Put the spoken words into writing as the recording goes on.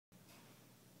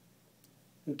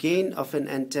Gain of an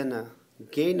antenna.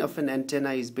 Gain of an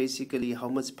antenna is basically how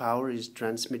much power is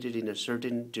transmitted in a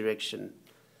certain direction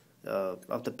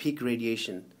of the peak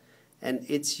radiation, and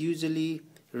it's usually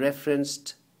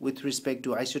referenced with respect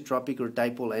to isotropic or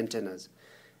dipole antennas.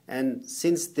 And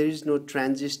since there is no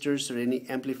transistors or any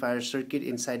amplifier circuit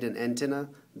inside an antenna,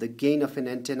 the gain of an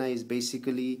antenna is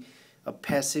basically a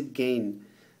passive gain,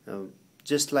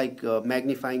 just like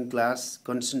magnifying glass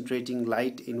concentrating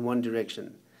light in one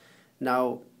direction.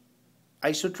 Now,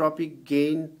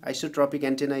 isotropic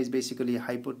antenna is basically a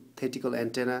hypothetical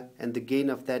antenna, and the gain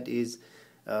of that is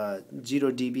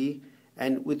 0 dB.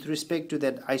 And with respect to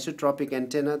that isotropic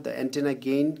antenna, the antenna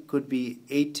gain could be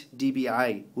 8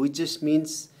 dBi, which just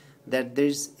means that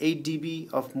there's 8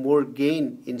 dB of more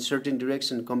gain in certain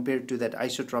direction compared to that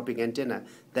isotropic antenna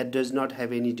that does not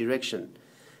have any direction.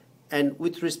 And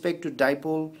with respect to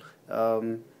dipole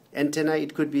antenna,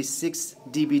 it could be 6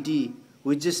 dBd,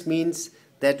 which just means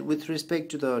that with respect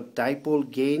to the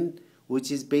dipole gain, which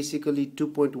is basically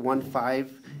 2.15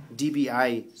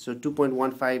 dBi, so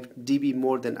 2.15 dB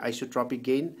more than isotropic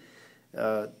gain,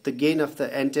 the gain of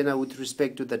the antenna with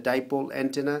respect to the dipole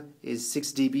antenna is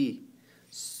 6 dB.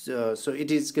 So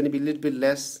it is going to be a little bit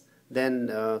less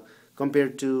than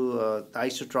compared to the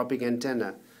isotropic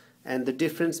antenna. And the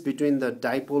difference between the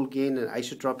dipole gain and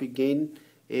isotropic gain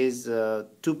is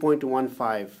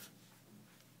 2.15.